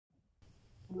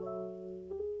Yo,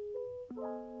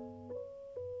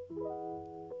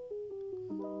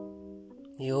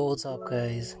 what's up,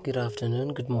 guys? Good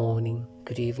afternoon, good morning,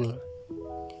 good evening.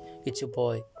 It's your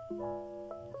boy,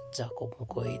 Jacob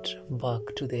Mukoit,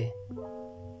 back to the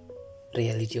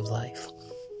reality of life.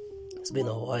 It's been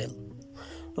a while.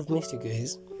 I've missed you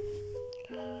guys.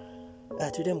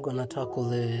 Today I'm gonna tackle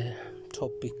the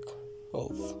topic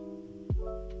of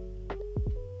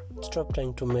stop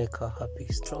trying to make her happy.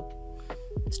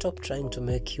 Stop trying to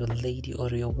make your lady or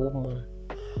your woman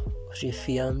or your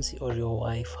fiancé or your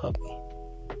wife happy.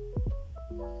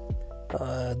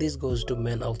 This goes to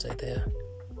men outside there.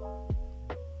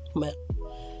 Man,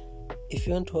 if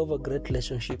you want to have a great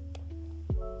relationship,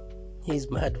 here's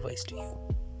my advice to you.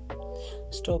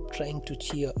 Stop trying to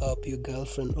cheer up your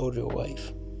girlfriend or your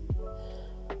wife.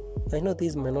 I know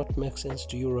this may not make sense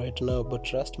to you right now, but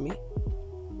trust me,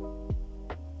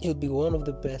 it'll be one of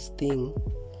the best things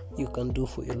you can do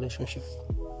for your relationship.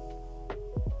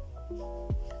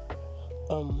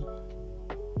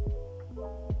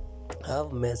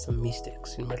 I've made some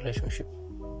mistakes in my relationship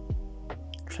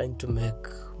trying to make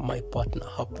my partner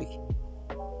happy.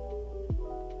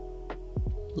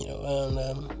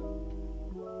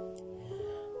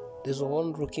 There's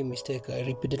one rookie mistake I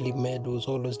repeatedly made was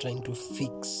always trying to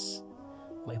fix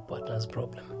my partner's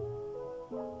problem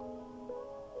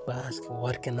by asking,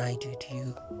 what can I do to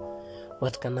you?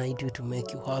 What can I do to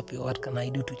make you happy? What can I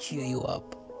do to cheer you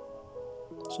up?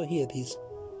 So here it is.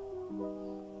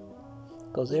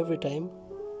 Because every time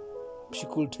she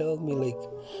could tell me like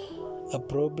a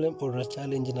problem or a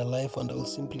challenge in her life, and I'll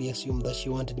simply assume that she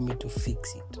wanted me to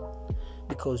fix it.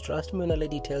 Because trust me, when a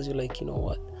lady tells you like, you know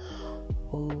what,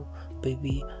 oh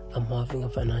baby, I'm having a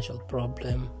financial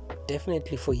problem,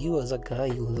 definitely for you as a guy,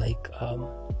 you like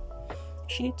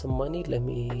she needs some money, let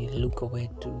me look away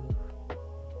to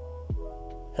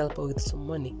help her with some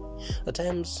money. At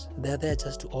times they're there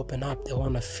just to open up. They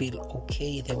want to feel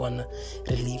okay, they want to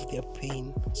relieve their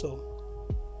pain. So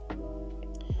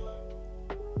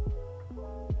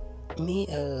me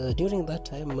during that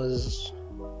time as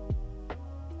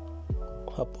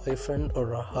her boyfriend or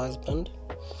her husband,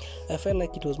 I felt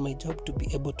like it was my job to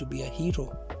be able to be a hero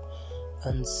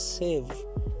and save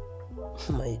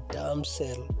my damn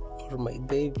self or my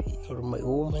baby or my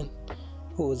woman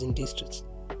who was in distress.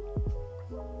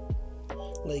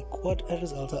 Like, what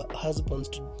else are the husbands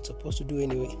supposed to do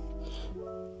anyway?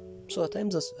 So at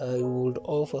times I would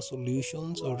offer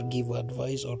solutions or give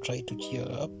advice or try to cheer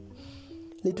up.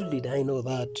 Little did I know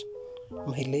that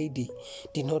my lady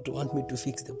did not want me to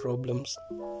fix the problems.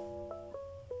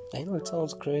 I know it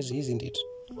sounds crazy, isn't it?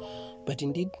 But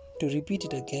indeed, to repeat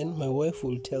it again, my wife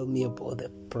will tell me about the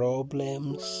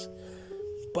problems,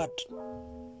 but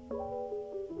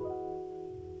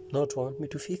not want me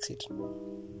to fix it.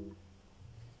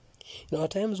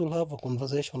 At times we'll have a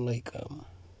conversation like,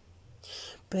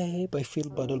 babe, I feel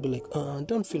bad. I'll be like,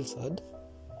 don't feel sad.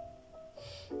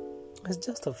 It's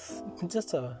just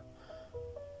a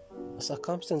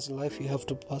circumstance in life you have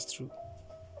to pass through.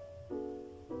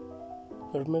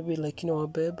 Or maybe like,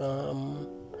 babe, I'm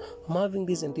having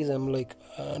this and this. I'm like,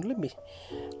 let me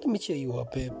cheer you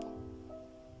up, babe.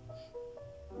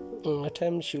 At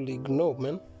times she'll ignore,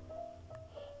 man.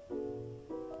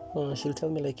 She'll tell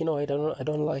me like, I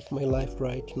don't like my life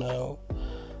right now,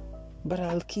 but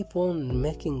I'll keep on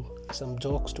making some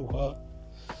jokes to her,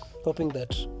 hoping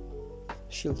that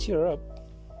she'll cheer up.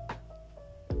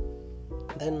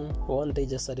 Then one day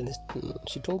just suddenly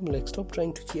she told me like, stop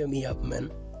trying to cheer me up, man.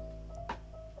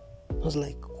 I was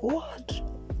like, what?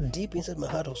 Deep inside my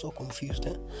heart I was so confused,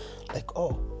 like,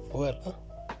 oh well,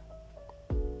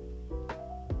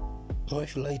 why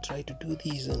should I try to do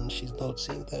this and she's not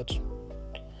saying that?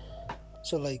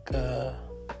 So like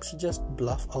she just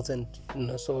bluffed out and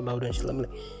so loud, and she's like,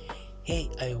 hey,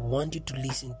 I want you to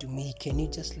listen to me. Can you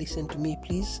just listen to me,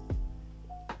 please?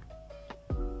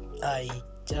 I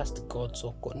just got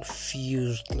so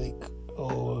confused, like,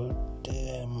 oh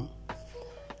damn,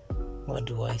 what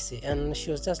do I say? And she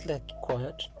was just like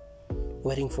quiet,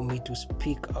 waiting for me to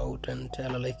speak out and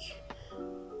tell her like,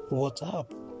 what's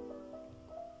up?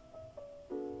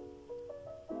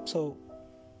 So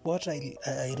what I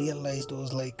realized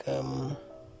was like, I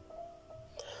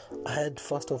had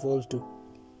first of all to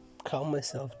calm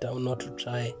myself down, not to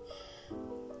try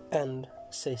and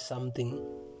say something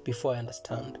before I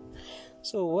understand.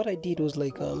 So what I did was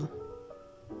like,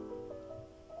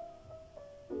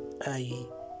 I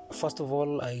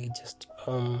just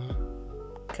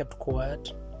kept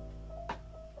quiet,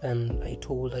 and I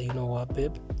told her, you know what,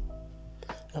 babe,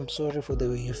 I'm sorry for the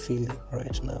way you're feeling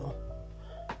right now.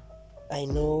 I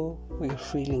know you're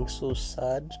feeling so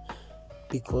sad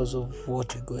because of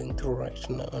what you're going through right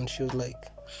now. And she was like,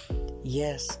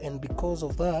 yes, and because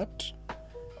of that,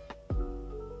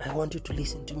 I want you to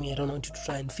listen to me. I don't want you to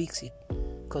try and fix it,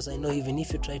 because I know even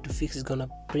if you try to fix it, it's gonna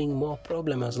bring more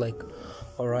problem. I was like,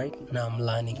 alright, now I'm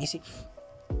learning. You see,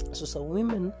 so some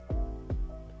women,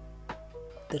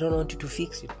 they don't want you to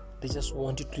fix it, they just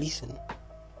want you to listen.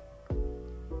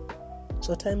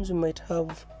 So at times we might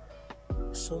have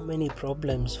so many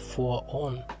problems for our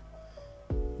own,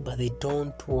 but they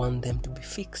don't want them to be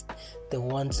fixed. They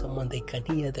want someone they can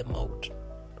hear them out,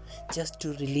 just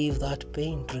to relieve that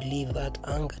pain, to relieve that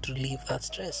anger, to relieve that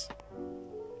stress.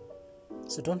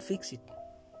 So don't fix it,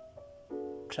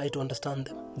 try to understand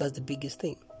them. That's the biggest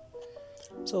thing.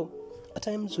 So at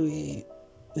times we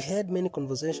had many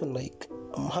conversations. Like,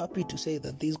 I'm happy to say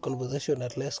that these conversations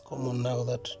are less common now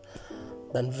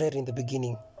than very in the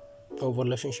beginning of a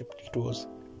relationship it was.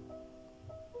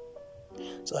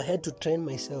 So I had to train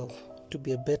myself to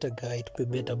be a better guy, to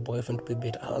be a better boyfriend, to be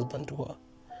a better husband to her.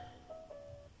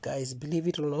 Guys, believe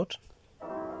it or not,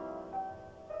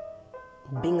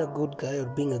 being a good guy or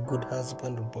being a good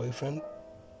husband or boyfriend,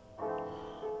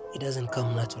 it doesn't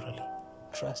come naturally.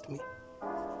 Trust me.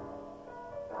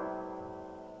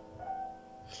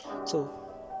 So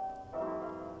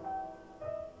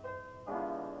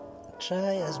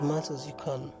try as much as you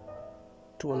can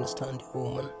to understand your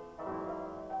woman.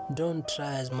 Don't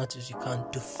try as much as you can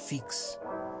to fix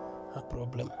her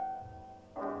problem.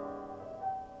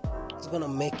 It's gonna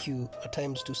make you at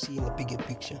times to see in the bigger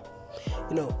picture.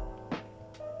 You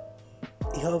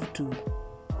have to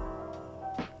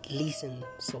listen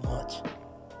so much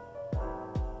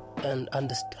and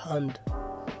understand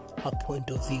her point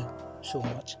of view so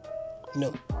much.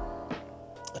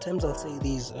 At times I'll say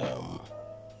these,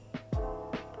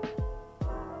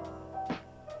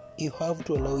 you have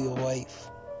to allow your wife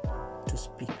to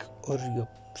speak, or your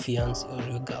fiancé or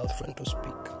your girlfriend to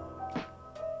speak,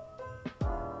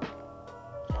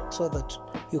 so that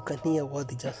you can hear what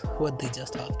they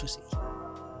just have to say.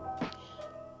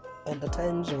 And at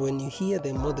times when you hear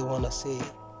them what they want to say,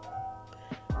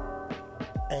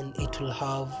 and it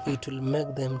will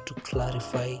make them to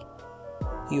clarify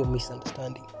your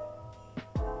misunderstanding.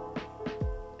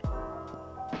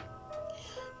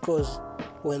 Because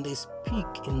when they speak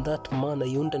in that manner,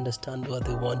 you won't understand what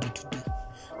they want you to do.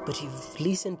 But if you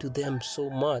listen to them so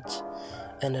much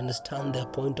and understand their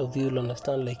point of view, you'll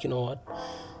understand, like, you know what?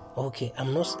 Okay,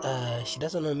 I'm not. She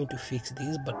doesn't want me to fix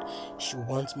this, but she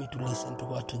wants me to listen to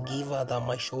her, to give her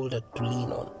my shoulder to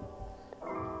lean on.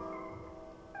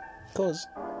 Because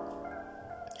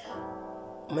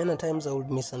many times I would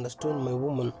misunderstand my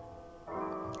woman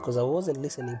because I wasn't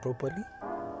listening properly,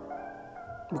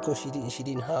 because she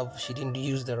didn't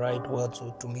use the right words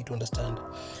to me to understand.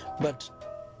 But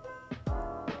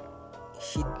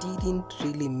she didn't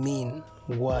really mean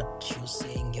what she was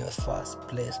saying in the first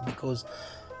place, because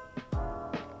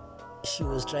she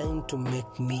was trying to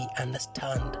make me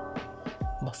understand.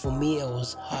 But for me, it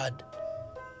was hard,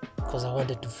 because I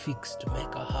wanted to fix, to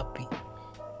make her happy.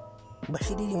 But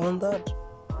she didn't want that.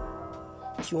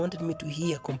 She wanted me to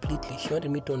hear completely. She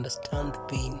wanted me to understand the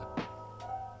pain.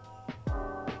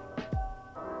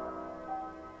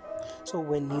 So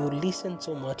when you listen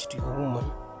so much to your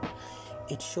woman,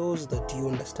 it shows that you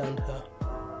understand her.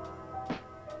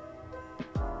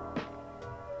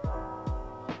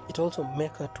 It also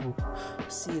makes her to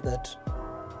see that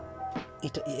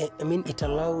it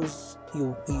allows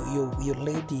your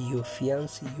lady, your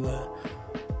fiancé, your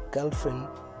girlfriend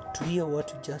to hear what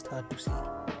you just had to say.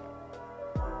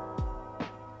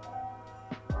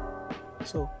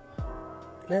 So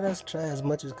let us try as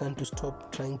much as we can to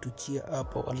stop trying to cheer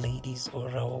up our ladies or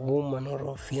our woman or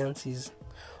our fiancés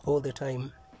all the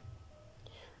time.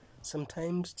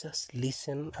 Sometimes just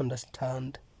listen,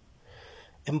 understand,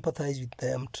 empathize with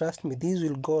them. Trust me, this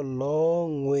will go a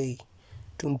long way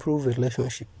to improve a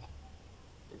relationship,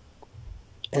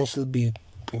 and she'll be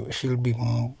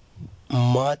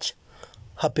much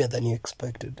happier than you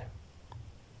expected.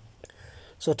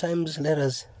 So at times, let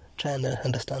us try and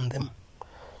understand them.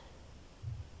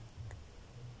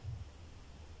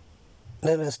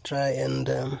 Let us try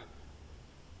and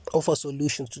offer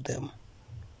solutions to them.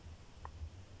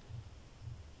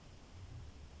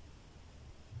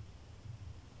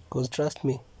 Because trust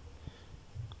me,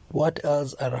 what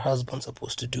else are a husband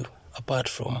supposed to do apart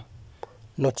from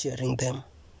not cheering them?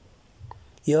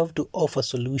 You have to offer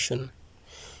solution.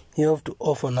 You have to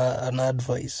offer an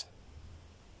advice.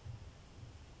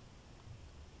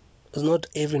 It's not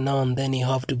every now and then you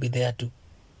have to be there to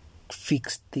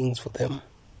fix things for them.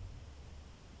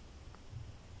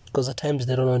 Because at times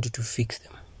they don't want you to fix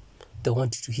them. They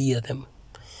want you to hear them.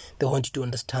 They want you to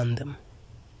understand them.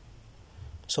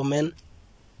 So men,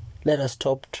 let us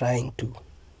stop trying to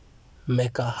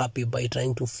make her happy by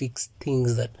trying to fix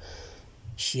things that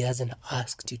she hasn't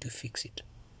asked you to fix it.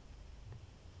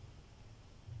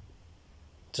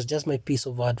 So just my piece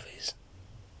of advice.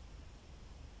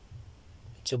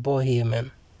 It's your boy here,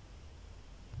 man,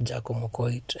 Jaco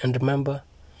Mokoit. And remember,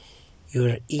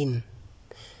 you're in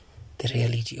the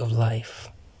reality of life.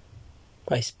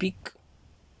 I speak,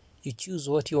 you choose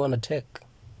what you want to take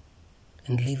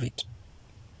and leave it.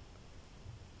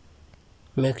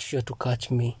 Make sure to catch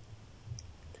me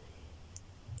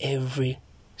every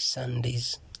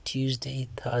Sundays, Tuesday,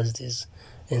 Thursdays,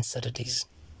 and Saturdays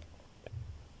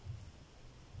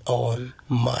on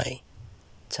my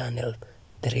channel,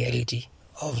 The Reality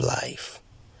of Life.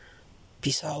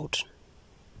 Peace out.